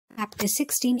Chapter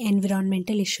 16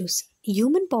 Environmental Issues.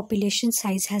 Human population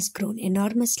size has grown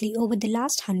enormously over the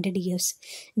last 100 years.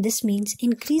 This means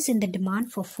increase in the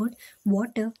demand for food,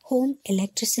 water, home,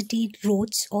 electricity,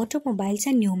 roads, automobiles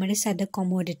and numerous other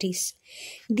commodities.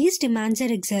 These demands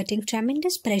are exerting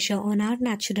tremendous pressure on our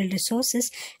natural resources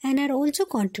and are also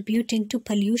contributing to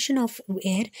pollution of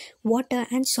air, water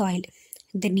and soil.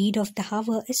 The need of the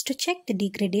hour is to check the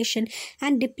degradation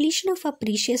and depletion of our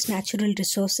precious natural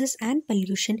resources and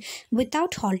pollution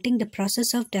without halting the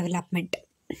process of development.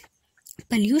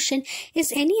 Pollution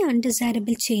is any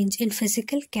undesirable change in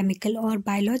physical, chemical, or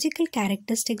biological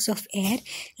characteristics of air,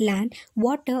 land,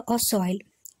 water, or soil.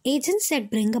 Agents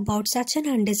that bring about such an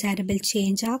undesirable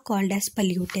change are called as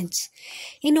pollutants.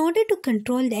 In order to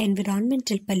control the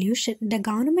environmental pollution, the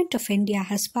Government of India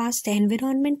has passed the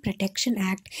Environment Protection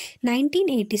Act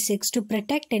 1986 to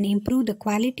protect and improve the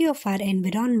quality of our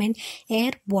environment,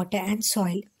 air, water and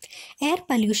soil. Air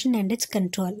pollution and its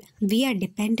control. We are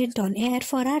dependent on air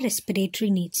for our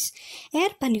respiratory needs. Air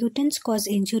pollutants cause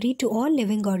injury to all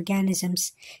living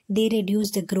organisms. They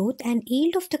reduce the growth and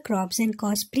yield of the crops and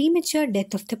cause premature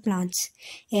death of the plants.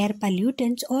 Air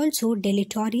pollutants also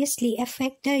deleteriously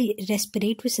affect the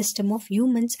respiratory system of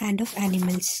humans and of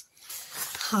animals.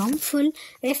 Harmful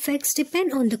effects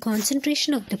depend on the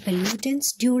concentration of the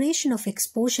pollutants, duration of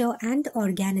exposure, and the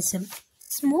organism.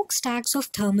 Smokestacks of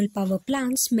thermal power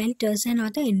plants, smelters, and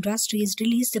other industries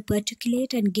release the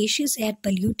particulate and gaseous air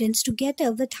pollutants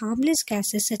together with harmless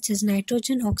gases such as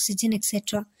nitrogen, oxygen,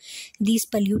 etc. These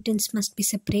pollutants must be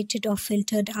separated or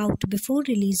filtered out before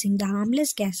releasing the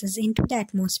harmless gases into the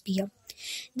atmosphere.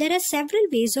 There are several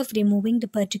ways of removing the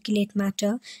particulate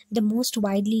matter, the most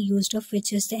widely used of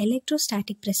which is the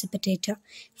electrostatic precipitator.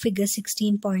 Figure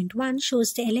 16.1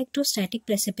 shows the electrostatic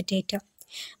precipitator,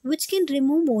 which can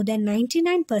remove more than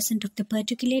 99% of the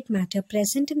particulate matter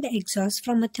present in the exhaust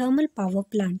from a thermal power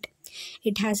plant.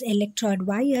 It has electrode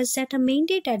wires that are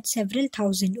maintained at several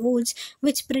thousand volts,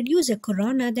 which produce a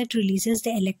corona that releases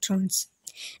the electrons.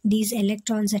 These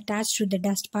electrons attach to the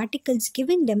dust particles,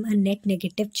 giving them a net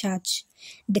negative charge.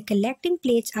 The collecting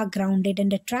plates are grounded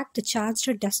and attract the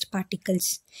charged dust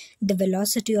particles. The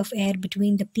velocity of air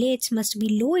between the plates must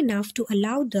be low enough to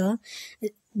allow the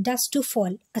dust to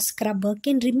fall. A scrubber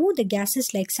can remove the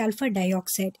gases like sulfur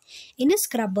dioxide. In a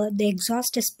scrubber, the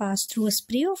exhaust is passed through a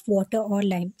spray of water or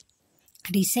lime.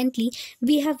 Recently,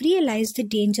 we have realized the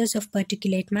dangers of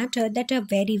particulate matter that are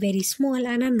very, very small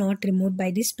and are not removed by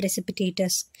these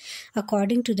precipitators.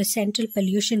 According to the Central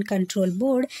Pollution Control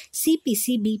Board,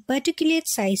 CPCB, particulate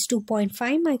size 2.5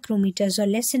 micrometers or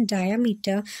less in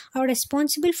diameter are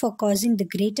responsible for causing the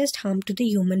greatest harm to the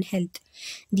human health.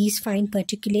 These fine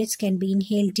particulates can be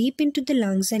inhaled deep into the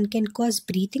lungs and can cause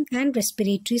breathing and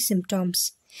respiratory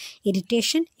symptoms,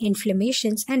 irritation,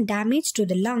 inflammations, and damage to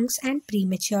the lungs and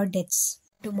premature deaths.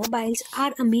 Automobiles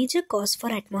are a major cause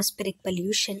for atmospheric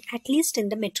pollution, at least in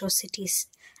the metro cities.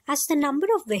 As the number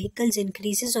of vehicles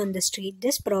increases on the street,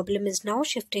 this problem is now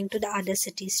shifting to the other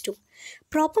cities too.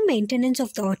 Proper maintenance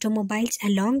of the automobiles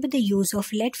along with the use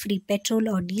of lead-free petrol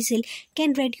or diesel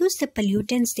can reduce the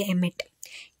pollutants they emit.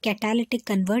 Catalytic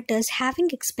converters having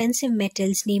expensive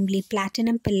metals, namely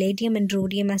platinum, palladium and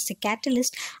rhodium as the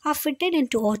catalyst, are fitted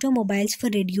into automobiles for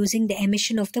reducing the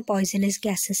emission of the poisonous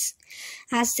gases.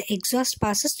 As the exhaust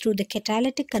passes through the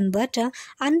catalytic converter,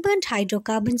 unburnt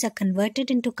hydrocarbons are converted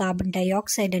into carbon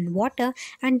dioxide and water,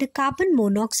 and the carbon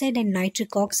monoxide and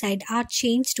nitric oxide are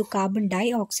changed to carbon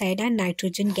dioxide and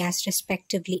nitrogen gas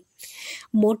respectively.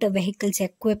 Motor vehicles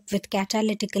equipped with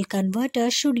catalytic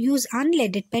converters should use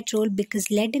unleaded petrol because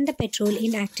lead in the petrol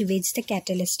inactivates the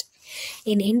catalyst.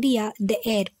 In India, the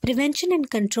Air Prevention and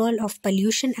Control of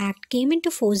Pollution Act came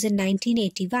into force in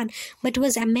 1981 but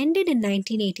was amended in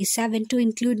 1987 to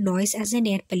include noise as an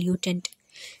air pollutant.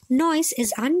 Noise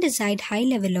is undesired high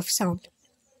level of sound.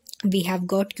 We have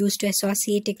got used to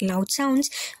associating loud sounds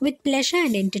with pleasure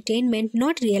and entertainment,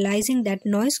 not realizing that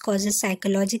noise causes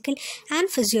psychological and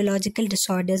physiological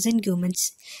disorders in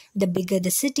humans. The bigger the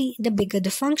city, the bigger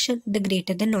the function, the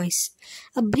greater the noise.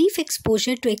 A brief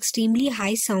exposure to extremely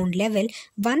high sound level,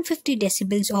 150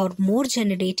 decibels or more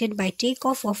generated by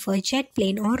takeoff of a jet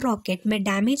plane or rocket may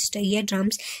damage the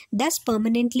eardrums, thus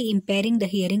permanently impairing the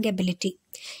hearing ability.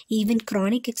 Even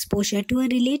chronic exposure to a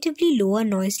relatively lower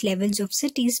noise levels of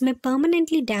cities may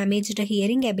permanently damage the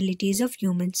hearing abilities of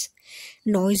humans.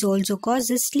 Noise also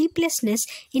causes sleeplessness,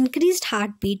 increased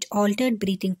heartbeat, altered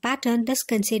breathing pattern, thus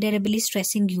considerably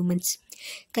stressing humans.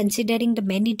 Considering the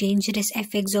many dangerous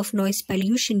effects of noise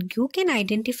pollution, you can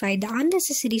identify the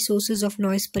unnecessary sources of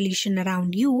noise pollution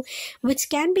around you, which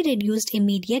can be reduced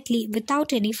immediately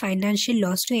without any financial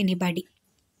loss to anybody.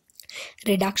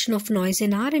 Reduction of noise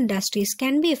in our industries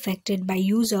can be affected by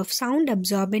use of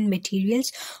sound-absorbent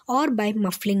materials or by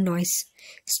muffling noise.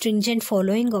 Stringent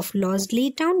following of laws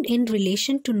laid down in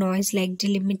relation to noise, like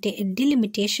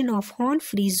delimitation of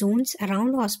horn-free zones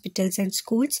around hospitals and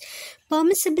schools,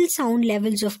 permissible sound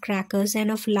levels of crackers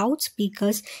and of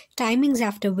loudspeakers, timings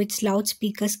after which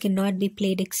loudspeakers cannot be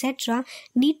played, etc.,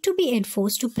 need to be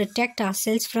enforced to protect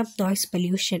ourselves from noise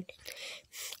pollution.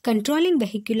 Controlling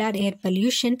vehicular air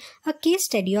pollution, a case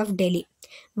study of Delhi.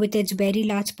 With its very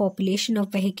large population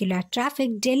of vehicular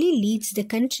traffic, Delhi leads the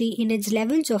country in its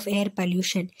levels of air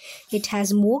pollution. It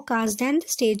has more cars than the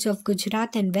states of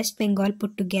Gujarat and West Bengal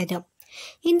put together.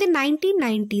 In the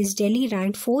 1990s, Delhi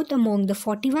ranked 4th among the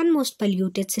 41 most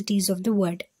polluted cities of the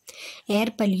world. Air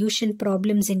pollution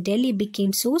problems in Delhi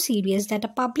became so serious that a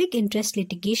public interest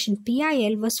litigation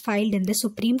 (PIL) was filed in the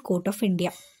Supreme Court of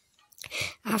India.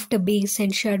 After being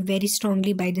censured very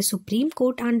strongly by the Supreme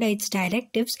Court under its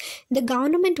directives, the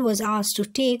government was asked to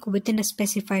take, within a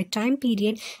specified time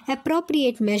period,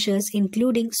 appropriate measures,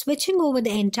 including switching over the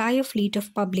entire fleet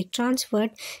of public transport,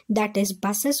 that is,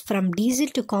 buses, from diesel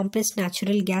to compressed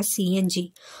natural gas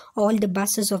 (CNG. All the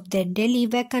buses of Delhi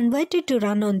were converted to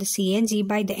run on the CNG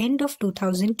by the end of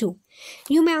 2002.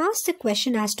 You may ask the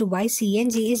question as to why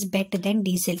CNG is better than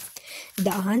diesel.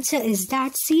 The answer is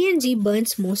that CNG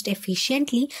burns most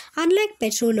efficiently, unlike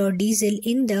petrol or diesel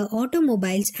in the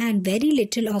automobiles, and very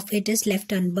little of it is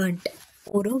left unburnt.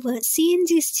 Moreover,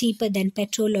 CNG is cheaper than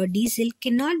petrol or diesel,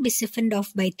 cannot be siphoned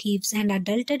off by thieves, and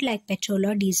adulterated like petrol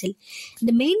or diesel.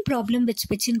 The main problem with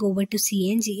switching over to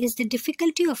CNG is the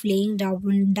difficulty of laying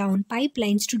down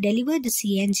pipelines to deliver the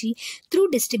CNG through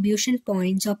distribution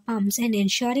points or pumps and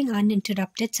ensuring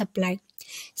uninterrupted supply.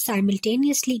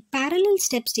 Simultaneously, parallel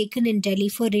steps taken in Delhi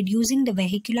for reducing the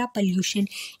vehicular pollution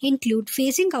include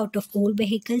phasing out of old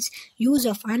vehicles, use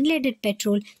of unleaded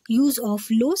petrol, use of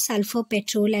low-sulfur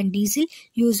petrol and diesel,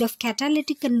 use of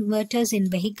catalytic converters in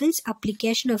vehicles,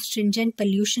 application of stringent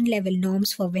pollution level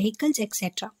norms for vehicles,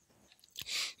 etc.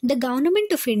 The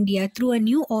Government of India, through a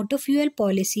new auto fuel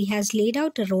policy, has laid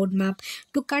out a roadmap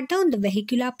to cut down the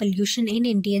vehicular pollution in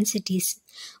Indian cities.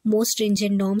 More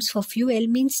stringent norms for fuel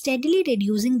mean steadily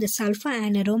reducing the sulfur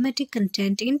and aromatic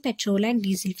content in petrol and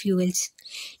diesel fuels.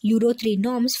 Euro 3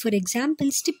 norms, for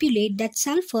example, stipulate that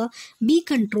sulfur be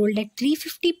controlled at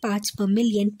 350 parts per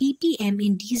million ppm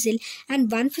in diesel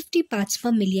and 150 parts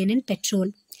per million in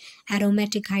petrol.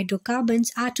 Aromatic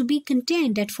hydrocarbons are to be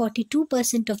contained at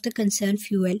 42% of the concerned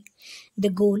fuel. The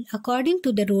goal, according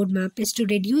to the roadmap, is to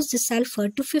reduce the sulfur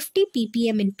to 50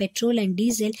 ppm in petrol and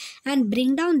diesel and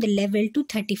bring down the level to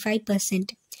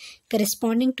 35%.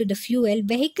 Corresponding to the fuel,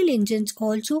 vehicle engines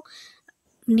also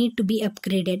need to be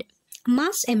upgraded.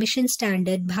 Mass emission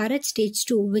standard Bharat Stage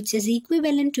 2, which is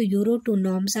equivalent to Euro 2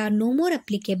 norms, are no more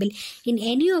applicable in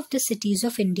any of the cities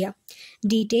of India.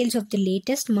 Details of the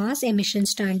latest mass emission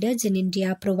standards in India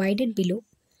are provided below.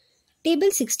 Table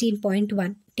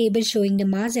 16.1. Table showing the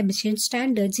mass emission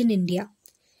standards in India.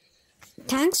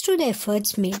 Thanks to the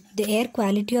efforts made, the air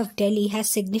quality of Delhi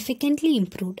has significantly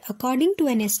improved. According to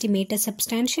an estimate, a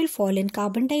substantial fall in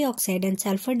carbon dioxide and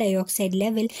sulfur dioxide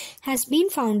level has been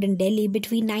found in Delhi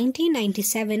between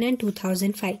 1997 and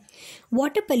 2005.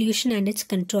 Water pollution and its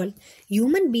control.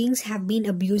 Human beings have been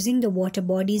abusing the water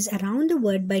bodies around the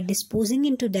world by disposing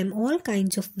into them all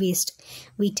kinds of waste.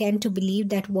 We tend to believe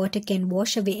that water can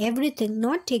wash away everything,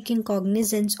 not taking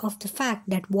cognizance of the fact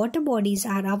that water bodies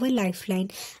are our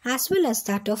lifeline as well as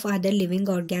that of other living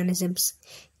organisms.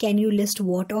 Can you list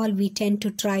what all we tend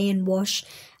to try and wash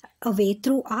away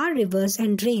through our rivers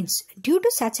and drains? Due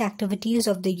to such activities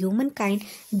of the humankind,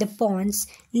 the ponds,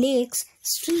 lakes,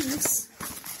 streams,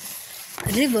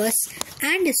 rivers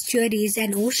and estuaries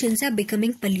and oceans are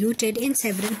becoming polluted in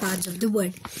several parts of the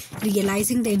world.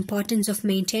 Realizing the importance of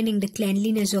maintaining the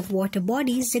cleanliness of water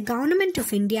bodies, the Government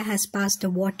of India has passed the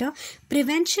Water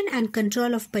Prevention and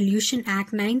Control of Pollution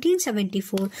Act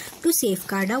 1974 to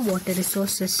safeguard our water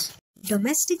resources.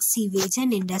 Domestic sewage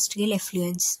and industrial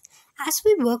effluents. As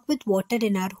we work with water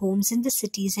in our homes in the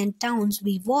cities and towns,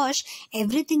 we wash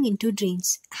everything into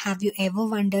drains. Have you ever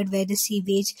wondered where the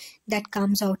sewage that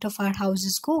comes out of our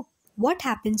houses go? What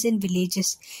happens in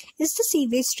villages? Is the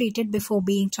sewage treated before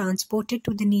being transported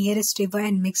to the nearest river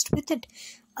and mixed with it?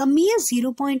 A mere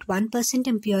 0.1%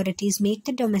 impurities make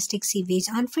the domestic sewage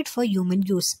unfit for human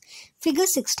use. Figure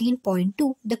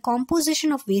 16.2. The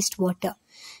composition of wastewater.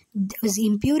 Those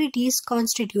impurities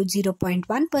constitute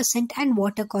 0.1% and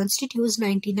water constitutes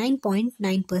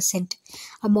 99.9%.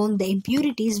 Among the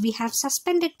impurities, we have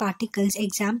suspended particles,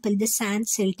 example the sand,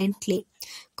 silt and clay.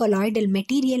 Colloidal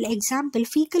material, example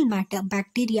fecal matter,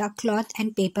 bacteria, cloth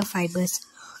and paper fibers.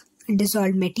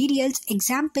 Dissolved materials,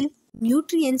 example,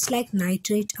 nutrients like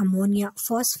nitrate, ammonia,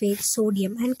 phosphate,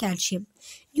 sodium, and calcium.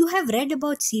 You have read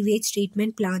about sewage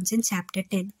treatment plants in Chapter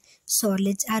 10.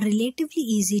 Solids are relatively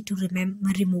easy to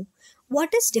remove.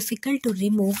 What is difficult to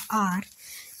remove are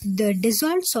the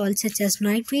dissolved salts such as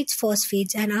nitrates,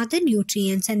 phosphates, and other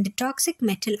nutrients, and the toxic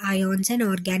metal ions and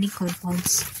organic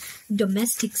compounds.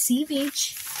 Domestic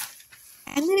sewage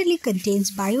primarily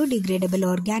contains biodegradable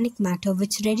organic matter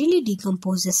which readily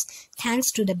decomposes thanks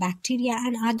to the bacteria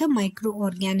and other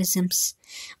microorganisms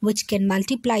which can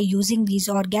multiply using these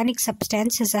organic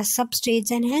substances as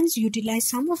substrates and hence utilize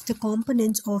some of the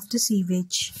components of the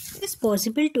sewage. It is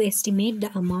possible to estimate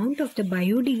the amount of the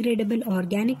biodegradable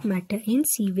organic matter in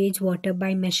sewage water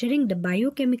by measuring the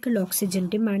biochemical oxygen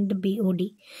demand, the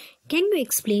BOD. Can you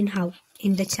explain how?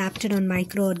 In the chapter on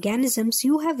microorganisms,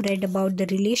 you have read about the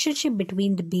relationship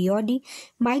between the BOD,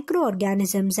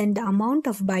 microorganisms, and the amount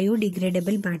of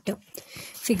biodegradable matter.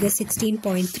 Figure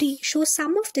 16.3 shows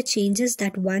some of the changes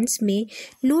that one may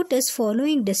notice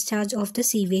following discharge of the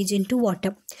sewage into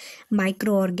water.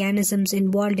 Microorganisms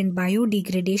involved in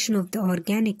biodegradation of the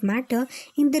organic matter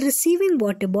in the receiving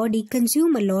water body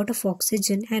consume a lot of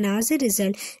oxygen, and as a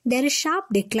result, there is sharp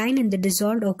decline in the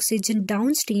dissolved oxygen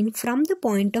downstream from the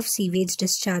point of sewage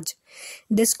discharge.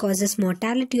 This causes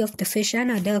mortality of the fish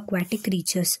and other aquatic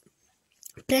creatures.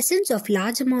 Presence of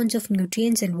large amounts of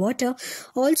nutrients in water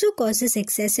also causes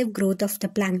excessive growth of the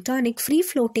planktonic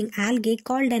free-floating algae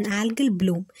called an algal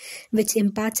bloom, which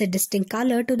imparts a distinct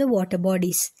color to the water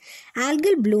bodies.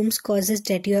 Algal blooms causes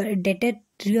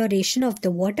deterioration of the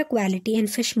water quality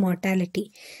and fish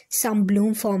mortality. Some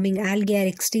bloom-forming algae are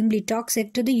extremely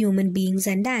toxic to the human beings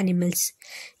and the animals.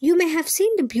 You may have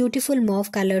seen the beautiful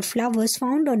mauve-colored flowers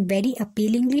found on very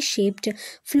appealingly shaped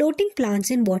floating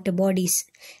plants in water bodies.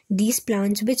 These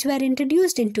plants, which were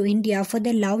introduced into India for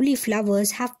their lovely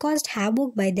flowers, have caused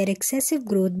havoc by their excessive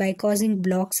growth by causing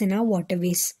blocks in our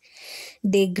waterways.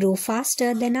 They grow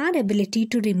faster than our ability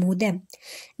to remove them.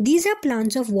 These are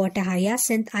plants of water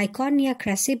hyacinth, Eichhornia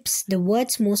crassips, the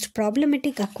world's most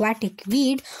problematic aquatic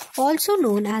weed, also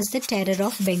known as the terror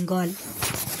of Bengal.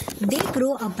 They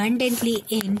grow abundantly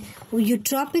in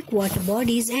eutrophic water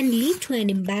bodies and lead to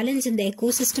an imbalance in the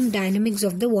ecosystem dynamics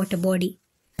of the water body.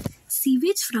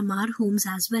 Sewage from our homes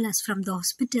as well as from the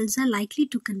hospitals are likely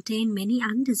to contain many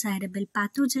undesirable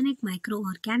pathogenic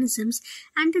microorganisms,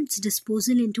 and its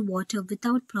disposal into water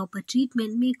without proper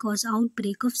treatment may cause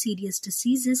outbreak of serious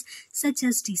diseases such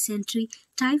as dysentery,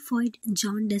 typhoid,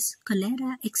 jaundice,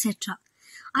 cholera, etc.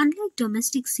 Unlike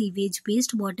domestic sewage,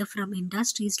 wastewater from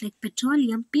industries like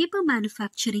petroleum, paper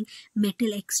manufacturing,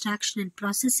 metal extraction and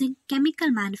processing,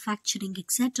 chemical manufacturing,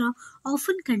 etc.,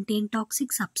 often contain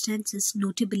toxic substances,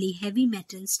 notably heavy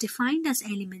metals, defined as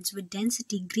elements with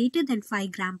density greater than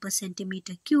 5 grams per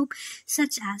centimeter cube,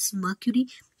 such as mercury,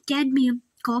 cadmium,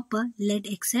 copper, lead,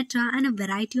 etc., and a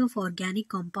variety of organic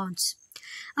compounds.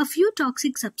 A few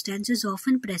toxic substances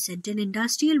often present in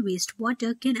industrial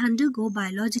wastewater can undergo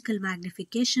biological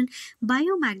magnification,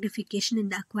 biomagnification in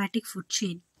the aquatic food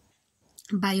chain.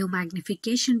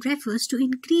 Biomagnification refers to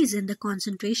increase in the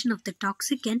concentration of the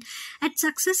toxicant at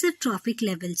successive trophic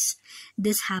levels.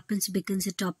 This happens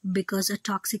because a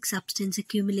toxic substance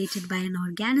accumulated by an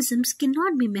organism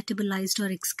cannot be metabolized or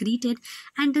excreted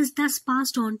and is thus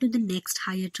passed on to the next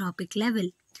higher trophic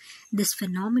level. This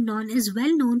phenomenon is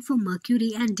well known for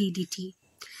mercury and DDT.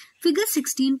 Figure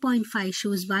 16.5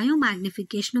 shows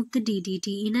biomagnification of the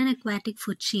DDT in an aquatic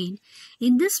food chain.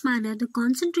 In this manner, the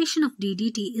concentration of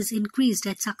DDT is increased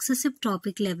at successive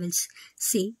trophic levels.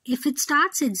 Say, if it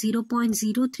starts at 0.03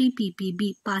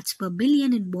 ppb parts per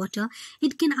billion in water,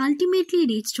 it can ultimately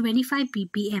reach 25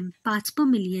 ppm parts per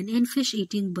million in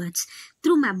fish-eating birds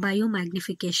through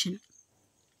biomagnification.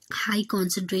 High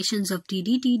concentrations of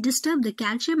DDT disturb the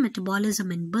calcium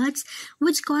metabolism in birds,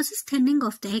 which causes thinning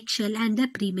of the eggshell and their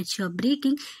premature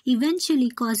breaking, eventually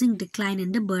causing decline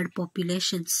in the bird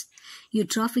populations.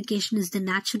 Eutrophication is the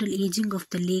natural aging of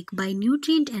the lake by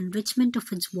nutrient enrichment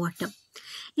of its water.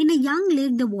 In a young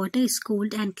lake, the water is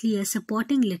cold and clear,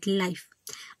 supporting little life.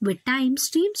 With time,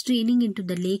 streams draining into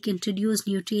the lake introduce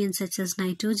nutrients such as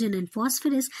nitrogen and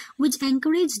phosphorus, which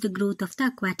encourage the growth of the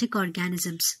aquatic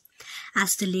organisms.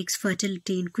 As the lake's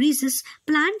fertility increases,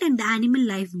 plant and animal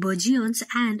life burgeons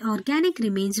and organic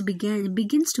remains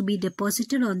begins to be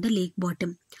deposited on the lake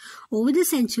bottom. Over the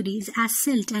centuries, as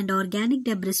silt and organic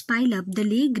debris pile up, the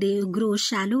lake grows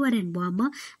shallower and warmer,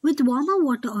 with warmer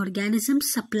water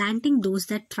organisms supplanting those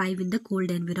that thrive in the cold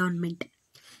environment.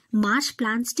 Marsh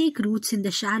plants take roots in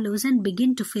the shallows and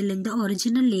begin to fill in the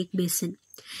original lake basin.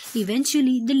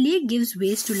 Eventually, the lake gives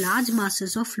way to large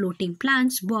masses of floating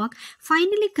plants, bog,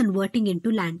 finally converting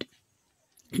into land.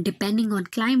 Depending on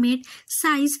climate,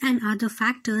 size, and other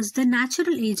factors, the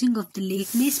natural aging of the lake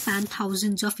may span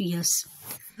thousands of years.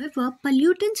 However,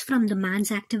 pollutants from the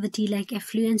man's activity like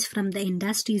effluents from the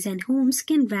industries and homes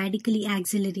can radically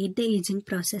accelerate the aging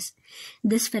process.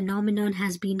 This phenomenon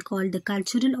has been called the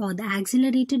cultural or the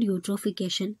accelerated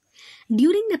eutrophication.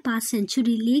 During the past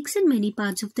century, lakes in many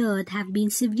parts of the earth have been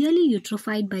severely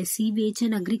eutrophied by sewage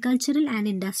and agricultural and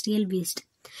industrial waste.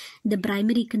 The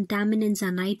primary contaminants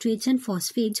are nitrates and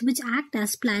phosphates, which act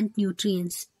as plant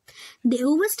nutrients. They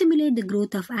overstimulate the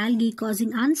growth of algae,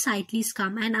 causing unsightly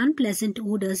scum and unpleasant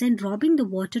odors and robbing the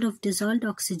water of dissolved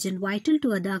oxygen vital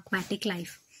to other aquatic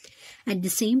life. At the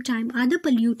same time, other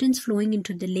pollutants flowing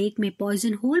into the lake may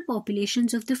poison whole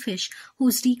populations of the fish,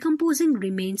 whose decomposing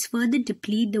remains further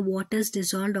deplete the water's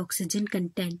dissolved oxygen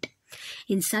content.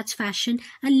 In such fashion,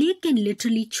 a lake can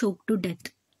literally choke to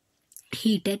death.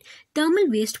 Heated, thermal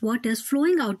wastewaters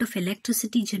flowing out of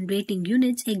electricity generating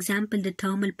units, example the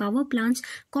thermal power plants,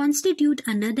 constitute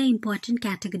another important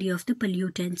category of the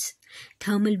pollutants.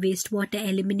 Thermal wastewater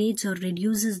eliminates or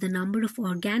reduces the number of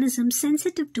organisms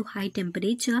sensitive to high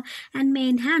temperature and may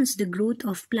enhance the growth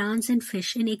of plants and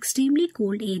fish in extremely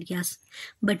cold areas,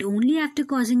 but only after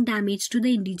causing damage to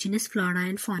the indigenous flora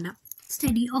and fauna.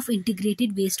 Study of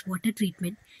integrated wastewater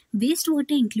treatment.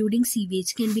 Wastewater, including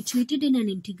sewage, can be treated in an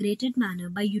integrated manner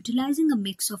by utilizing a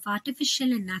mix of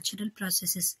artificial and natural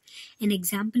processes. An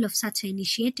example of such an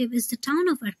initiative is the town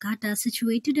of Arcata,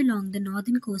 situated along the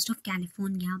northern coast of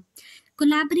California.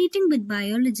 Collaborating with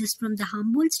biologists from the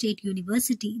Humboldt State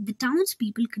University, the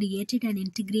townspeople created an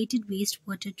integrated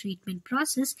wastewater treatment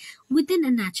process within a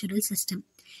natural system.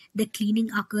 The cleaning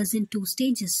occurs in two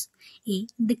stages. A.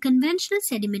 The conventional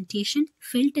sedimentation,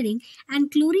 filtering,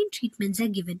 and chlorine treatments are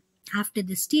given. After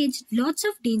this stage, lots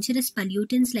of dangerous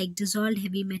pollutants like dissolved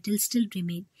heavy metals still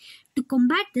remain. To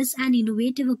combat this, an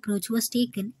innovative approach was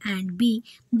taken, and B.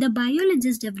 The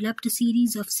biologists developed a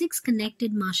series of 6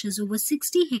 connected marshes over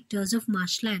 60 hectares of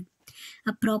marshland.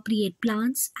 Appropriate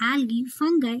plants, algae,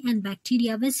 fungi, and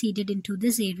bacteria were seeded into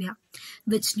this area,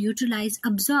 which neutralized,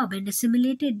 absorbed, and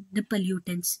assimilated the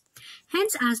pollutants.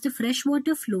 Hence, as the fresh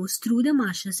water flows through the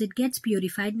marshes, it gets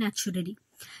purified naturally.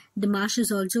 The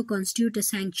marshes also constitute a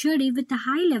sanctuary with a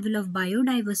high level of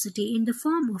biodiversity in the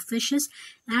form of fishes,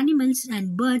 animals,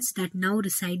 and birds that now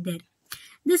reside there.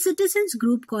 The citizens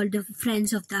group called the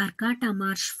Friends of the Arcata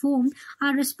Marsh Foam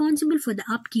are responsible for the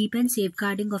upkeep and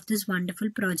safeguarding of this wonderful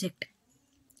project.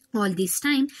 All this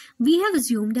time, we have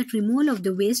assumed that removal of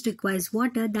the waste requires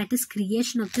water, that is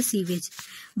creation of the sewage.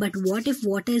 But what if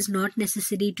water is not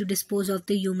necessary to dispose of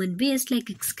the human waste like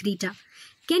excreta?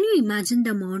 Can you imagine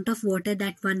the amount of water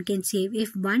that one can save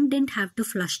if one didn't have to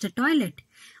flush the toilet?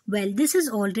 Well, this is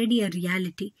already a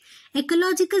reality.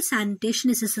 Ecological sanitation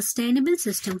is a sustainable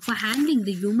system for handling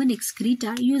the human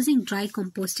excreta using dry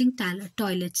composting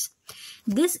toilets.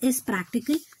 This is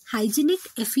practical, hygienic,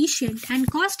 efficient, and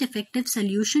cost-effective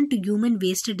solution to human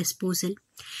waste disposal.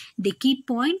 The key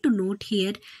point to note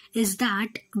here is that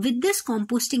with this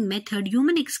composting method,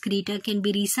 human excreta can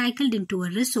be recycled into a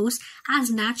resource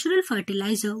as natural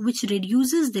fertilizer, which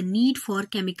reduces the need for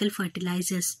chemical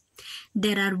fertilizers.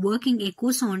 There are working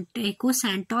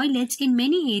eco-sand toilets in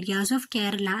many areas of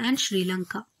Kerala and Sri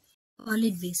Lanka.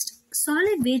 Solid waste.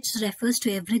 Solid waste refers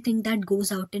to everything that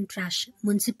goes out in trash.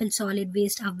 Municipal solid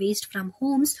waste are waste from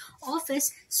homes,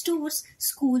 office, stores,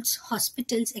 schools,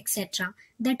 hospitals, etc.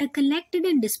 that are collected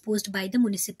and disposed by the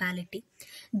municipality.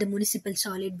 The municipal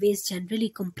solid waste generally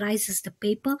comprises the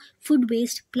paper, food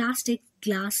waste, plastic,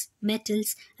 glass,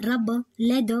 metals, rubber,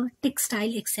 leather,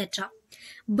 textile, etc.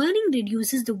 Burning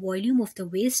reduces the volume of the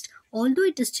waste, although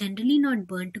it is generally not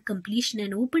burned to completion,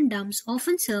 and open dumps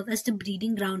often serve as the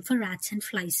breeding ground for rats and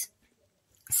flies.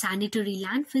 Sanitary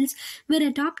landfills were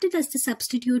adopted as the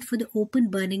substitute for the open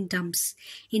burning dumps.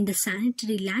 In the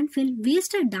sanitary landfill,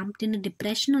 waste are dumped in a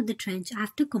depression of the trench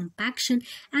after compaction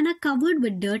and are covered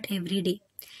with dirt every day.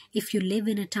 If you live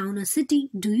in a town or city,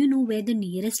 do you know where the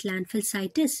nearest landfill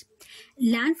site is?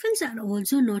 Landfills are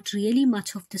also not really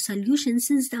much of the solution,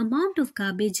 since the amount of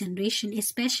garbage generation,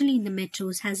 especially in the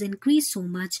metros, has increased so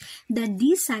much that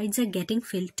these sites are getting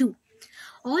filled too.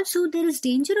 Also, there is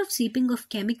danger of seeping of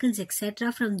chemicals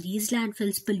etc. from these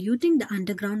landfills, polluting the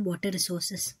underground water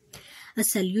resources. A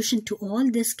solution to all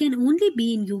this can only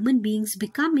be in human beings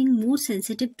becoming more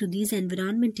sensitive to these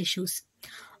environment issues.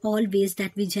 All waste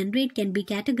that we generate can be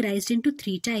categorized into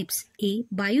 3 types: A.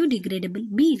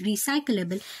 Biodegradable, B.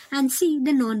 Recyclable, and C.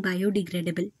 The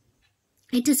non-biodegradable.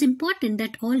 It is important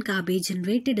that all garbage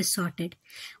generated is sorted.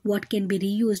 What can be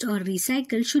reused or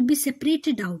recycled should be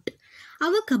separated out.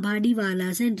 Our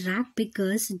kabadiwalas and rag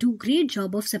pickers do great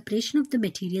job of separation of the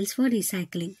materials for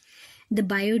recycling. The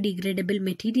biodegradable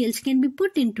materials can be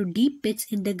put into deep pits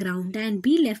in the ground and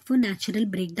be left for natural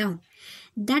breakdown.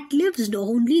 That leaves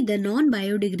only the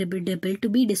non-biodegradable to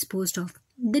be disposed of.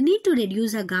 The need to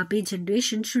reduce our garbage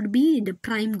generation should be the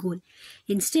prime goal.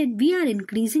 Instead, we are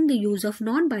increasing the use of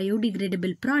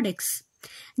non-biodegradable products.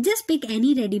 Just pick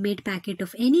any ready-made packet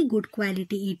of any good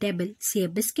quality eatable, say a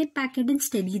biscuit packet, and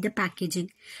study the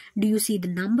packaging. Do you see the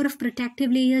number of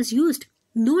protective layers used?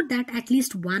 Note that at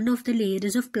least one of the layers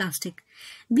is of plastic.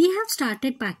 We have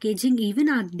started packaging even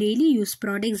our daily use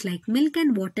products like milk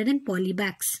and water in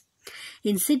polybags.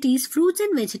 In cities, fruits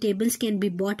and vegetables can be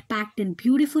bought packed in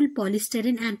beautiful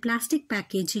polystyrene and plastic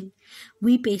packaging.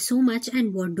 We pay so much,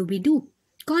 and what do?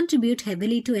 Contribute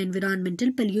heavily to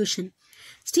environmental pollution.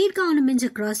 State governments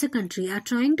across the country are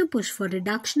trying to push for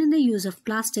reduction in the use of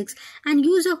plastics and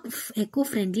use of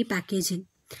eco-friendly packaging.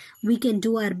 We can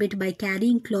do our bit by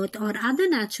carrying cloth or other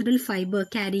natural fiber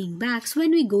carrying bags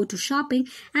when we go to shopping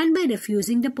and by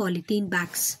refusing the polythene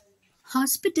bags.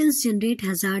 Hospitals generate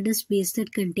hazardous waste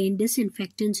that contain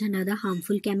disinfectants and other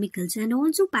harmful chemicals and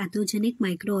also pathogenic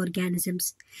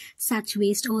microorganisms. Such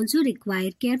waste also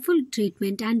require careful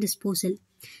treatment and disposal.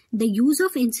 The use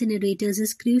of incinerators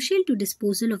is crucial to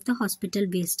disposal of the hospital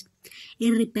waste.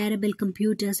 Irreparable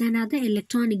computers and other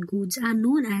electronic goods are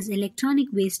known as electronic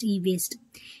waste e-waste.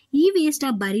 E-waste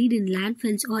are buried in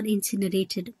landfills or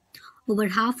incinerated. Over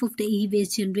half of the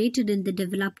e-waste generated in the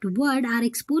developed world are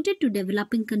exported to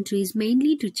developing countries,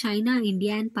 mainly to China,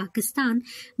 India and Pakistan,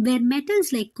 where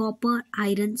metals like copper,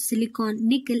 iron, silicon,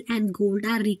 nickel and gold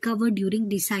are recovered during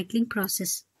recycling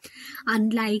process.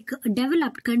 Unlike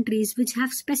developed countries which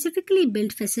have specifically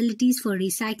built facilities for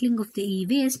recycling of the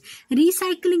e-waste,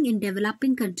 recycling in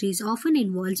developing countries often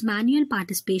involves manual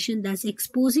participation, thus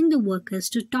exposing the workers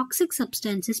to toxic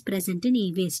substances present in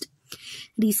e-waste.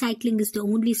 Recycling is the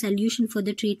only solution for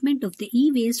the treatment of the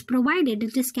e-waste provided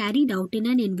it is carried out in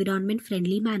an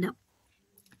environment-friendly manner.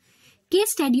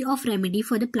 Case study of remedy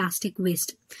for the plastic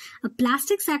waste. A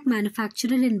plastic sack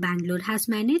manufacturer in Bangalore has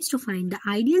managed to find the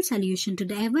ideal solution to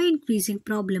the ever-increasing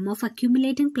problem of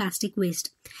accumulating plastic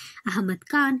waste. Ahmad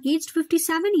Khan, aged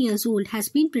 57 years old, has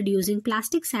been producing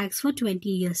plastic sacks for 20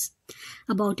 years.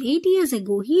 About 8 years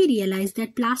ago, he realized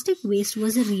that plastic waste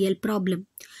was a real problem.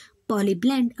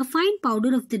 Polyblend, a fine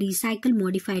powder of the recycled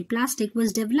modified plastic,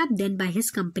 was developed then by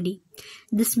his company.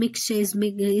 This mixture is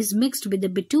mixed with the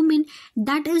bitumen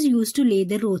that is used to lay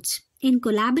the roads. In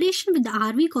collaboration with the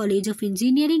RV College of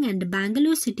Engineering and the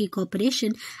Bangalore City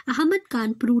Corporation, Ahmad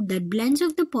Khan proved that blends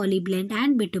of the polyblend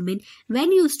and bitumen,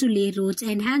 when used to lay roads,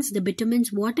 enhance the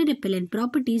bitumen's water repellent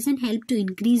properties and help to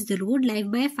increase the road life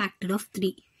by a factor of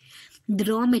 3. The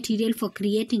raw material for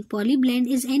creating polyblend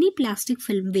is any plastic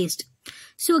film waste.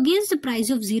 So against the price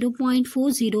of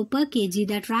 0.40 per kg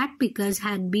that rat pickers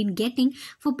had been getting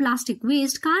for plastic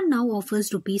waste, Khan now offers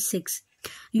 ₹6.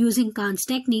 Using Khan's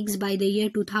techniques, by the year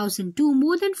 2002,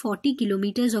 more than 40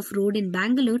 kilometers of road in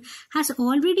Bangalore has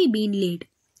already been laid.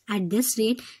 At this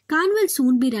rate, Khan will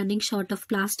soon be running short of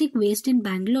plastic waste in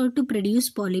Bangalore to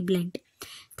produce polyblend.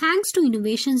 Thanks to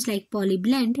innovations like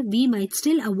polyblend, we might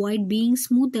still avoid being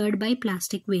smothered by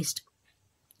plastic waste.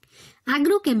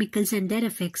 Agrochemicals and their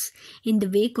effects. In the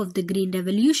wake of the Green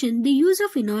Revolution, the use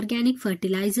of inorganic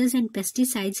fertilizers and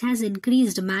pesticides has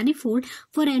increased manifold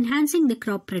for enhancing the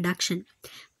crop production.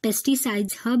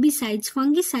 Pesticides, herbicides,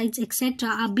 fungicides, etc.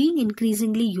 are being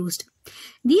increasingly used.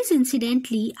 These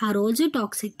incidentally are also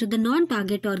toxic to the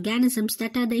non-target organisms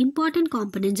that are the important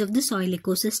components of the soil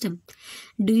ecosystem.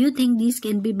 Do you think these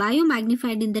can be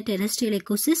biomagnified in the terrestrial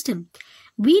ecosystem?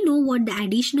 We know what the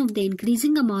addition of the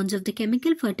increasing amounts of the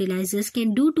chemical fertilizers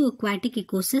can do to aquatic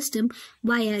ecosystem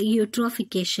via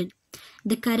eutrophication.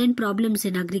 The current problems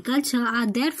in agriculture are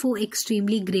therefore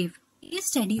extremely grave. A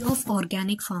study of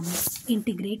organic farming.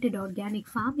 Integrated organic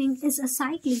farming is a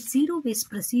cyclic zero-waste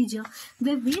procedure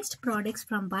where waste products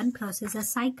from one process are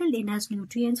cycled in as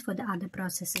nutrients for the other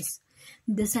processes.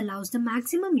 This allows the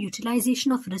maximum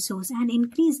utilization of resource and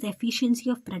increase the efficiency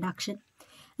of production.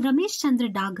 Ramesh Chandra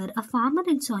Dagar, a farmer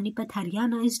in Sonipat,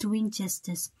 Haryana, is doing just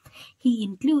this. He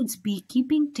includes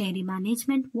beekeeping, dairy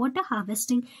management, water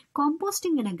harvesting,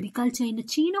 composting and agriculture in a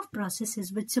chain of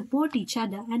processes which support each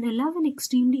other and allow an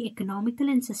extremely economical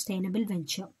and sustainable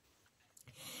venture.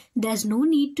 There is no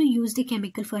need to use the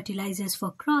chemical fertilizers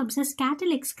for crops as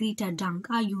cattle excrete or dung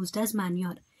are used as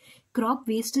manure. Crop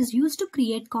waste is used to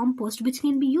create compost, which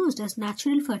can be used as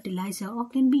natural fertilizer or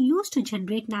can be used to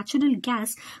generate natural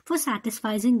gas for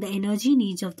satisfying the energy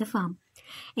needs of the farm.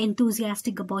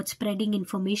 Enthusiastic about spreading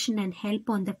information and help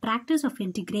on the practice of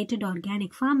integrated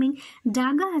organic farming,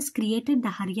 DAGA has created the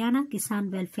Haryana Kisan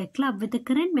Welfare Club with a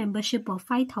current membership of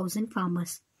 5,000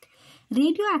 farmers.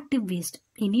 Radioactive waste.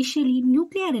 Initially,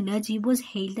 nuclear energy was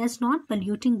hailed as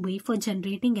non-polluting way for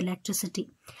generating electricity.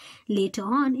 Later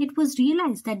on, it was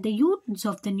realized that the use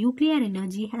of the nuclear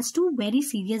energy has two very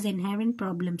serious inherent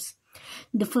problems.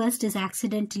 The first is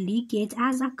accidental leakage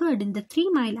as occurred in the 3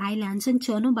 Mile Islands and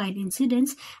Chernobyl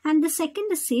incidents, and the second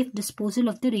is safe disposal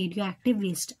of the radioactive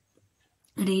waste.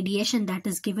 Radiation that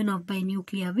is given off by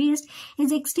nuclear waste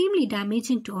is extremely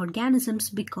damaging to organisms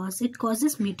because it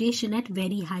causes mutation at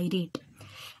very high rate.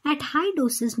 At high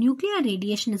doses, nuclear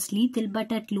radiation is lethal,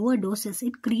 but at lower doses,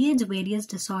 it creates various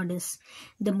disorders,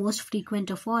 the most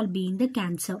frequent of all being the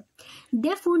cancer.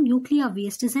 Therefore, nuclear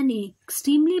waste is an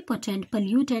extremely potent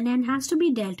pollutant and has to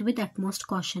be dealt with utmost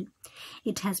caution.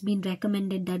 It has been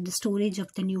recommended that the storage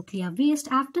of the nuclear waste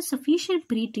after sufficient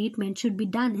pre-treatment should be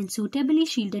done in suitably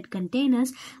shielded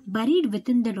containers buried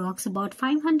within the rocks about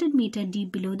 500 meters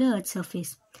deep below the Earth's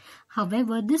surface.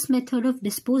 However, this method of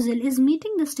disposal is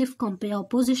meeting the stiff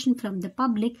opposition from the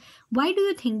public. Why do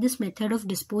you think this method of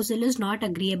disposal is not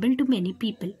agreeable to many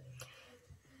people?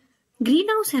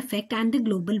 Greenhouse effect and the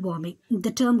global warming.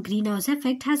 The term greenhouse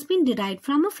effect has been derived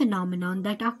from a phenomenon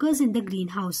that occurs in the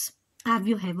greenhouse. Have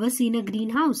you ever seen a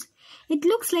greenhouse? It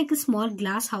looks like a small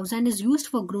glass house and is used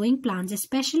for growing plants,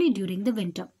 especially during the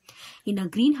winter. In a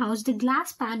greenhouse, the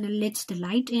glass panel lets the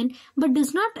light in but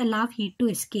does not allow heat to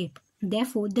escape.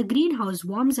 Therefore, the greenhouse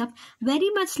warms up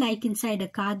very much like inside a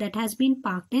car that has been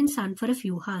parked in sun for a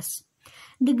few hours.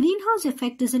 The greenhouse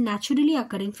effect is a naturally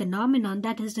occurring phenomenon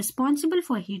that is responsible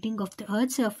for heating of the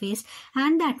Earth's surface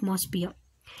and the atmosphere.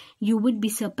 You would be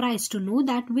surprised to know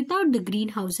that without the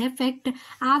greenhouse effect,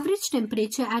 average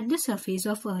temperature at the surface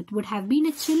of Earth would have been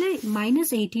a chilly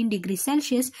 -18 degrees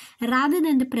Celsius rather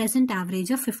than the present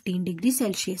average of 15 degrees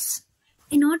Celsius.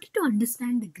 In order to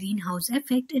understand the greenhouse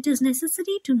effect, it is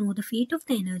necessary to know the fate of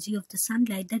the energy of the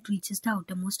sunlight that reaches the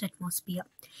outermost atmosphere.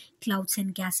 Clouds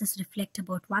and gases reflect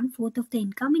about 1/4 of the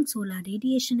incoming solar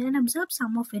radiation and absorb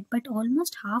some of it, but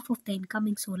almost half of the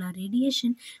incoming solar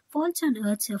radiation falls on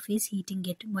Earth's surface, heating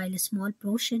it, while a small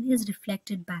portion is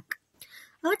reflected back.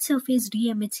 Earth's surface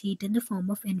re-emits heat in the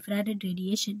form of infrared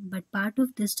radiation, but part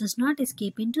of this does not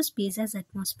escape into space as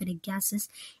atmospheric gases,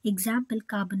 example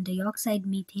carbon dioxide,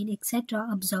 methane, etc.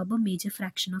 absorb a major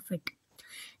fraction of it.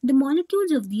 The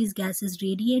molecules of these gases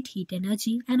radiate heat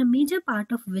energy, and a major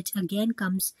part of which again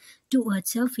comes to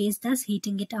Earth's surface, thus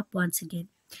heating it up once again.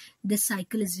 This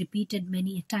cycle is repeated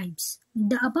many times.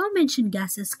 The above-mentioned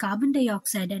gases, carbon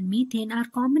dioxide and methane, are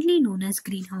commonly known as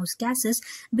greenhouse gases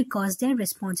because they are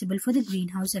responsible for the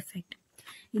greenhouse effect.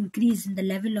 Increase in the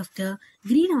level of the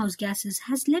greenhouse gases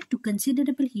has led to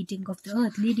considerable heating of the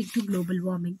Earth, leading to global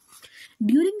warming.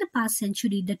 During the past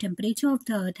century, the temperature of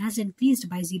the Earth has increased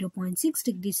by 0.6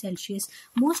 degrees Celsius,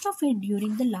 most of it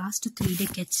during the last 3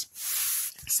 decades.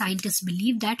 Scientists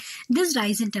believe that this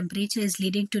rise in temperature is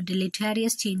leading to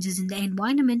deleterious changes in the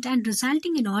environment and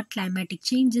resulting in odd climatic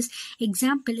changes.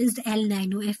 Example is the El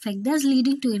Niño effect, thus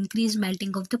leading to increased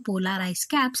melting of the polar ice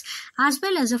caps as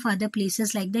well as of other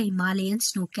places like the Himalayan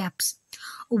snow caps.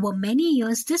 Over many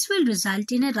years, this will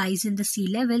result in a rise in the sea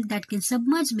level that can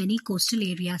submerge many coastal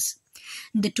areas.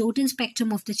 The total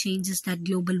spectrum of the changes that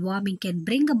global warming can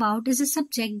bring about is a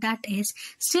subject that is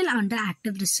still under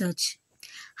active research.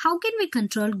 How can we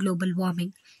control global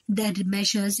warming? The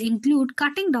measures include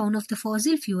cutting down of the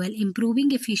fossil fuel,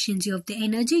 improving efficiency of the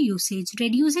energy usage,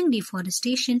 reducing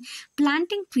deforestation,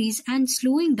 planting trees, and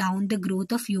slowing down the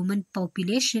growth of human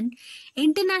population.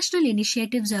 International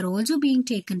initiatives are also being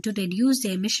taken to reduce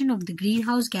the emission of the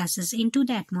greenhouse gases into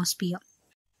the atmosphere.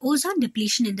 Ozone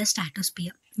depletion in the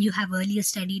stratosphere. You have earlier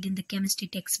studied in the chemistry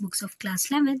textbooks of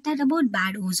class 11 that about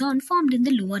bad ozone formed in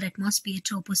the lower atmosphere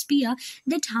troposphere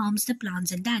that harms the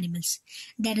plants and the animals.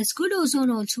 There is good ozone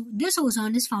also. This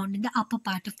ozone is found in the upper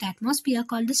part of the atmosphere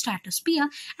called the stratosphere,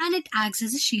 and it acts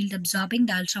as a shield absorbing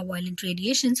the ultraviolet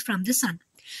radiations from the sun.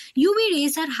 UV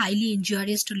rays are highly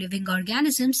injurious to living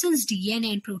organisms since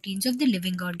DNA and proteins of the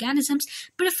living organisms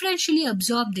preferentially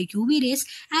absorb the UV rays,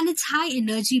 and its high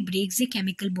energy breaks the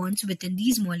chemical bonds within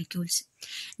these molecules.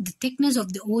 The thickness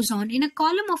of the ozone in a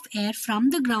column of air from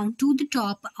the ground to the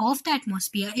top of the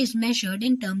atmosphere is measured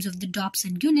in terms of the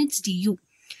Dobson units, DU.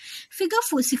 Figure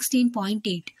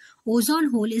 16.8.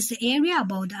 Ozone hole is the area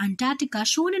above the Antarctica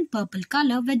shown in purple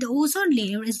color where the ozone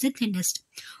layer is the thinnest.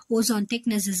 Ozone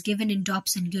thickness is given in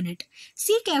Dobson unit.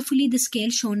 See carefully the scale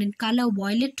shown in color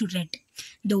violet to red.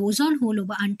 The ozone hole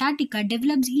over Antarctica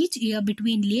develops each year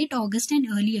between late August and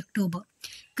early October.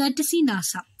 Courtesy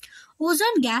NASA.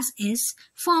 Ozone gas is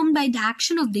formed by the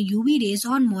action of the UV rays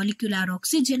on molecular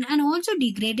oxygen and also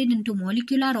degraded into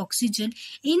molecular oxygen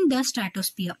in the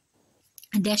stratosphere.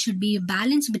 There should be a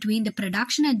balance between the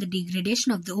production and the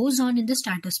degradation of the ozone in the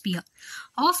stratosphere.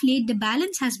 Of late, the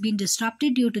balance has been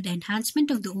disrupted due to the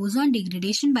enhancement of the ozone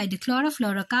degradation by the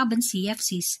chlorofluorocarbons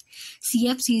CFCs.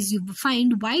 CFCs you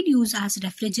find wide use as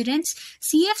refrigerants.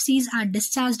 CFCs are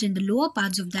discharged in the lower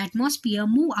parts of the atmosphere,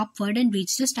 move upward and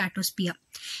reach the stratosphere.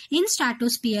 In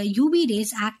stratosphere, UV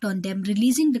rays act on them,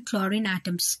 releasing the chlorine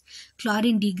atoms.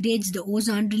 Chlorine degrades the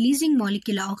ozone, releasing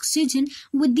molecular oxygen,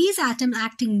 with these atoms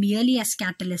acting merely as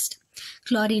catalyst.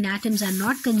 Chlorine atoms are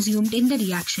not consumed in the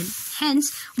reaction.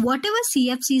 Hence, whatever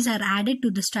CFCs are added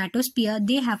to the stratosphere,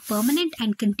 they have permanent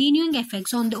and continuing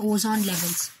effects on the ozone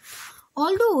levels.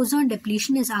 Although ozone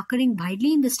depletion is occurring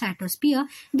widely in the stratosphere,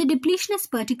 the depletion is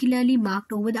particularly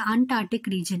marked over the Antarctic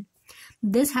region.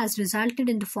 This has resulted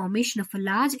in the formation of a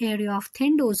large area of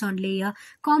thinned ozone layer,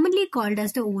 commonly called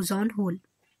as the ozone hole.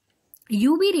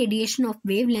 UV radiation of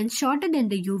wavelengths shorter than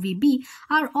the UVB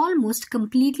are almost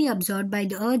completely absorbed by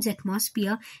the Earth's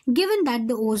atmosphere, given that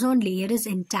the ozone layer is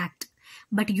intact.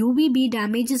 But UVB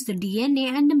damages the DNA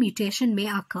and the mutation may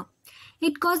occur.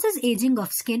 It causes aging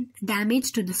of skin,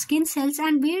 damage to the skin cells,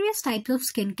 and various types of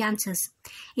skin cancers.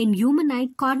 In human eye,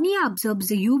 cornea absorbs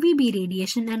the UVB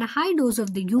radiation, and a high dose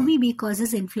of the UVB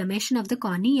causes inflammation of the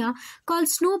cornea called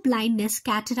snow blindness,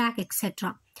 cataract,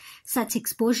 etc. Such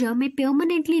exposure may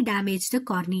permanently damage the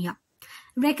cornea.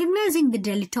 Recognizing the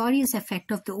deleterious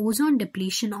effect of the ozone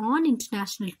depletion on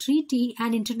international treaty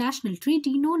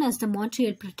known as the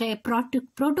Montreal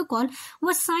Protocol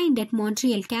was signed at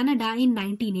Montreal, Canada in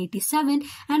 1987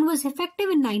 and was effective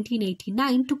in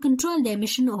 1989 to control the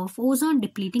emission of ozone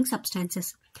depleting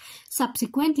substances.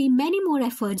 Subsequently, many more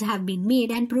efforts have been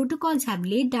made and protocols have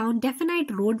laid down definite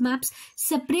roadmaps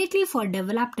separately for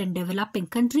developed and developing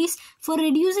countries for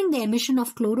reducing the emission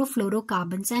of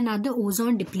chlorofluorocarbons and other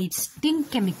ozone depleting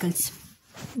chemicals.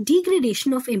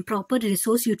 Degradation of improper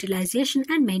resource utilization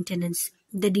and maintenance.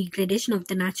 The degradation of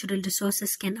the natural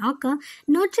resources can occur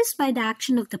not just by the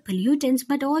action of the pollutants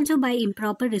but also by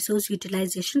improper resource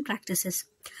utilization practices.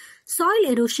 Soil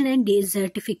erosion and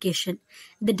desertification.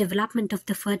 The development of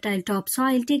the fertile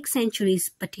topsoil takes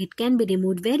centuries, but it can be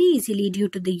removed very easily due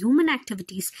to the human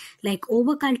activities like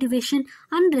overcultivation,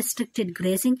 unrestricted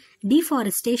grazing,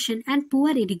 deforestation, and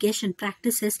poor irrigation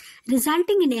practices,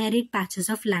 resulting in arid patches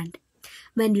of land.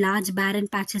 When large barren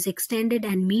patches extended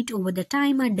and meet over the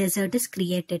time, a desert is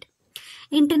created.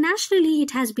 Internationally,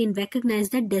 it has been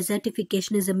recognized that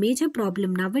desertification is a major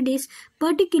problem nowadays,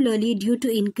 particularly due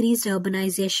to increased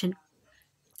urbanization,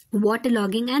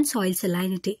 waterlogging, and soil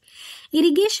salinity.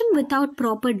 Irrigation without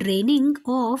proper draining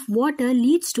of water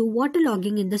leads to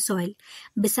waterlogging in the soil.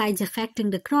 Besides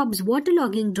affecting the crops,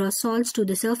 waterlogging draws salts to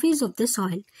the surface of the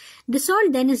soil. The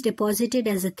salt then is deposited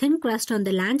as a thin crust on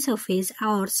the land surface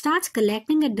or starts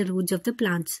collecting at the roots of the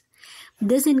plants.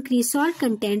 This increased salt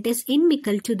content is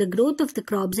inimical to the growth of the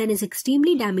crops and is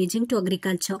extremely damaging to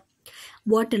agriculture.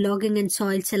 Waterlogging and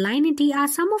soil salinity are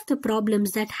some of the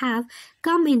problems that have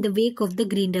come in the wake of the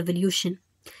Green Revolution.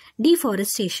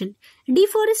 Deforestation.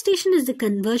 Deforestation is the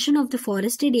conversion of the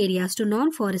forested areas to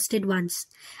non-forested ones.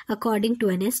 According to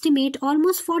an estimate,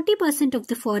 almost 40% of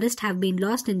the forest have been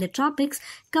lost in the tropics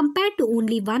compared to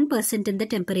only 1% in the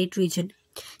temperate region.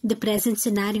 The present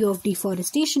scenario of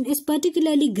deforestation is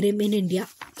particularly grim in India.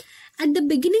 At the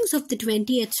beginnings of the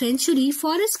 20th century,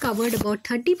 forests covered about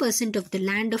 30% of the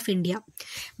land of India.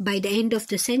 By the end of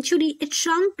the century, it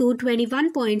shrunk to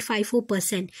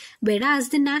 21.54%, whereas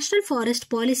the National Forest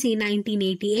Policy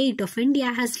 1988 of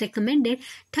India has recommended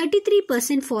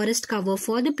 33% forest cover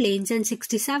for the plains and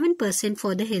 67%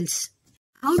 for the hills.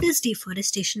 How does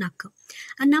deforestation occur?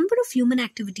 A number of human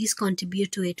activities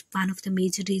contribute to it. One of the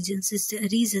major reasons is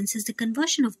the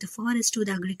conversion of the forest to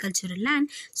the agricultural land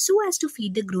so as to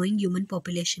feed the growing human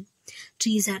population.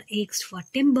 Trees are axed for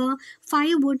timber,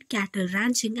 firewood, cattle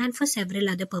ranching, and for several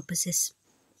other purposes.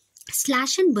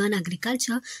 Slash and burn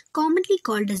agriculture, commonly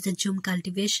called as the jhum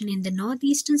cultivation in the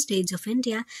northeastern states of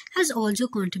India, has also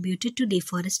contributed to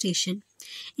deforestation.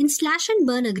 In slash and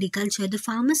burn agriculture, the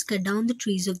farmers cut down the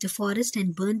trees of the forest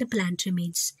and burn the plant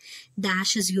remains. The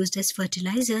ash is used as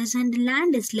fertilizers and the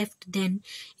land is left then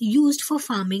used for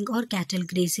farming or cattle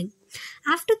grazing.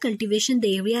 After cultivation,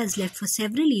 the area is left for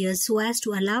several years so as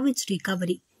to allow its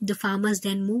recovery. The farmers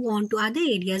then move on to other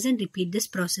areas and repeat this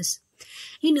process.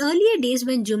 In earlier days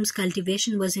when jum's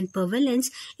cultivation was in prevalence,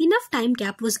 enough time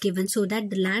gap was given so that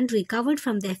the land recovered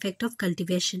from the effect of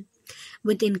cultivation.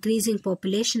 With increasing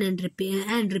population and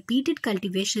repeated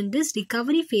cultivation, this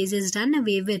recovery phase is done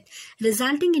away with,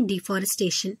 resulting in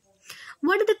deforestation.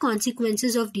 What are the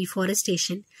consequences of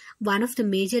deforestation? One of the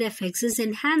major effects is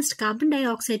enhanced carbon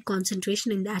dioxide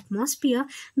concentration in the atmosphere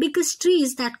because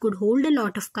trees that could hold a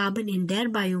lot of carbon in their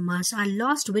biomass are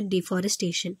lost with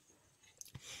deforestation.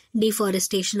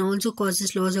 Deforestation also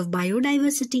causes loss of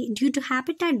biodiversity due to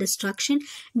habitat destruction,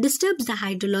 disturbs the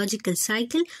hydrological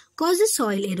cycle, causes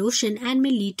soil erosion, and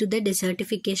may lead to the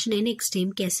desertification in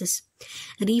extreme cases.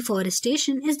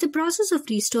 Reforestation is the process of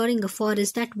restoring a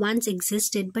forest that once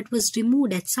existed but was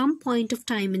removed at some point of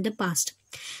time in the past.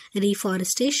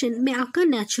 Reforestation may occur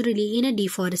naturally in a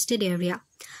deforested area.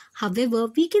 However,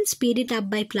 we can speed it up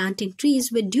by planting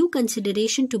trees with due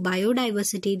consideration to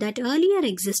biodiversity that earlier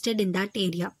existed in that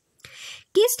area.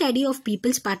 Case study of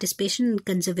people's participation in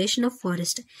conservation of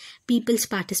forest. People's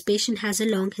participation has a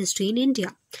long history in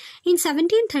India. In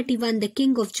 1731, the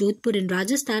king of Jodhpur in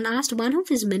Rajasthan asked one of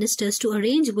his ministers to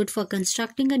arrange wood for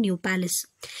constructing a new palace.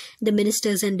 The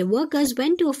ministers and the workers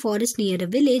went to a forest near a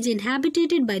village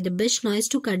inhabited by the Bishnois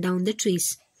to cut down the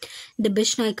trees. The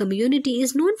Bishnoi community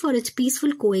is known for its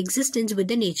peaceful coexistence with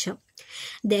the nature.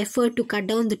 The effort to cut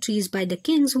down the trees by the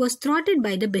kings was thwarted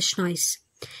by the Bishnois.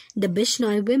 The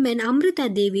Bishnoi woman Amrita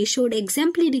Devi showed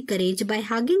exemplary courage by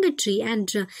hugging a tree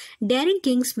and daring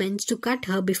king's men to cut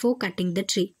her before cutting the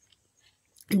tree.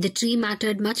 The tree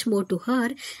mattered much more to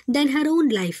her than her own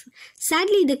life.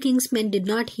 Sadly, the king's men did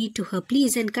not heed to her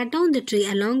pleas and cut down the tree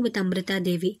along with Amrita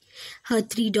Devi. Her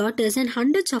 3 daughters and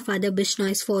hundreds of other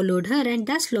Bishnois followed her and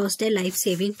thus lost their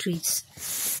life-saving trees.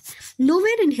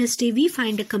 Nowhere in history we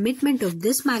find a commitment of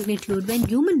this magnitude when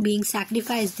human beings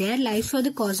sacrifice their lives for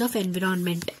the cause of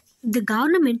environment. The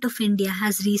Government of India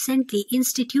has recently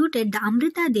instituted the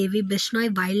Amrita Devi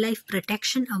Bishnoi Wildlife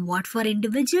Protection Award for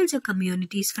individuals or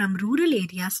communities from rural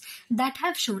areas that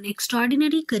have shown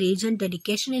extraordinary courage and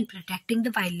dedication in protecting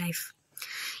the wildlife.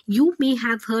 You may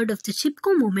have heard of the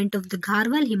Chipko movement of the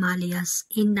Garhwal Himalayas.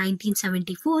 In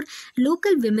 1974,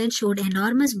 local women showed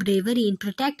enormous bravery in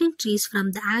protecting trees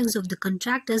from the axe of the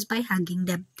contractors by hugging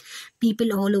them.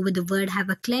 People all over the world have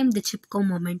acclaimed the Chipko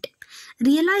movement.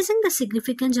 Realizing the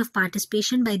significance of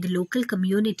participation by the local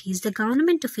communities, the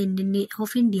Government of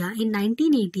India in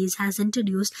 1980s has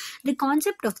introduced the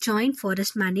concept of Joint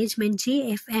Forest Management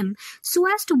 (JFM) so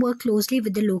as to work closely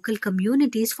with the local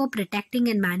communities for protecting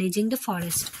and managing the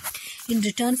forest. In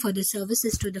return for the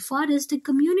services to the forest, the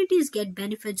communities get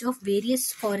benefits of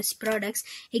various forest products,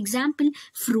 example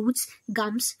fruits,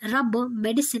 gums, rubber,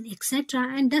 medicine, etc.,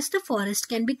 and thus the forest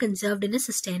can be conserved in a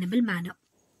sustainable manner.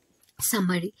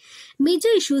 Summary. Major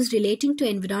issues relating to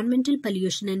environmental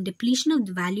pollution and depletion of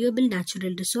the valuable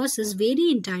natural resources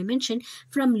vary in dimension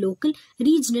from local,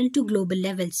 regional to global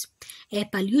levels. Air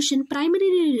pollution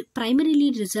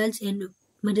primarily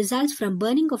results from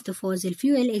burning of the fossil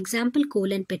fuel, example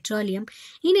coal and petroleum,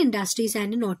 in industries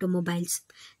and in automobiles.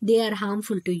 They are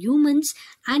harmful to humans,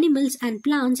 animals and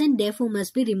plants and therefore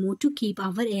must be removed to keep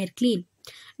our air clean.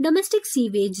 Domestic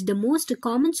sewage, the most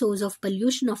common source of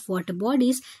pollution of water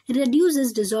bodies,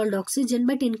 reduces dissolved oxygen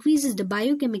but increases the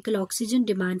biochemical oxygen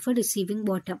demand for receiving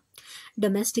water.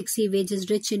 Domestic sewage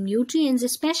is rich in nutrients,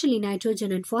 especially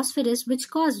nitrogen and phosphorus, which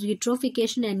cause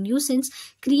eutrophication and nuisance,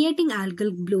 creating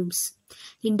algal blooms.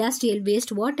 Industrial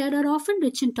wastewater are often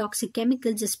rich in toxic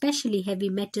chemicals, especially heavy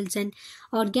metals and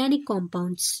organic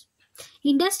compounds.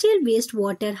 Industrial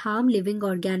wastewater harm living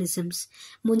organisms.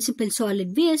 Municipal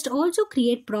solid waste also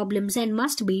create problems and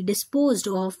must be disposed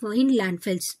of in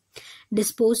landfills.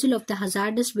 Disposal of the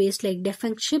hazardous waste like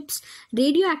defunct ships,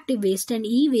 radioactive waste and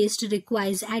e-waste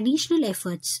requires additional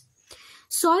efforts.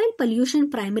 Soil pollution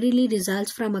primarily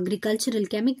results from agricultural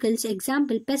chemicals,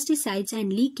 example pesticides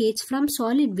and leakage from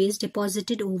solid waste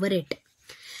deposited over it.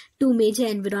 Two major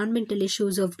environmental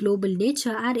issues of global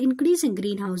nature are increasing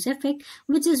greenhouse effect,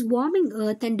 which is warming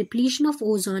Earth, and depletion of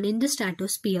ozone in the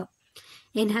stratosphere.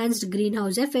 Enhanced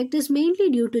greenhouse effect is mainly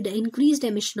due to the increased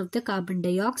emission of the carbon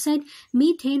dioxide,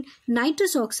 methane,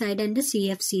 nitrous oxide and the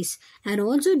CFCs, and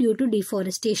also due to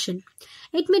deforestation.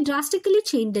 It may drastically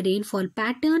change the rainfall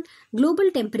pattern,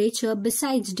 global temperature,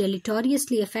 besides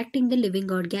deleteriously affecting the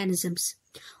living organisms.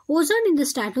 Ozone in the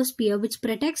stratosphere, which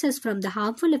protects us from the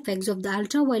harmful effects of the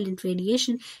ultraviolet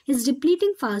radiation, is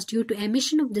depleting fast due to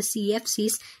emission of the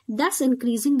CFCs, thus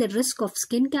increasing the risk of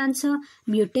skin cancer,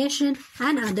 mutation,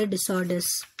 and other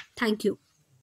disorders. Thank you.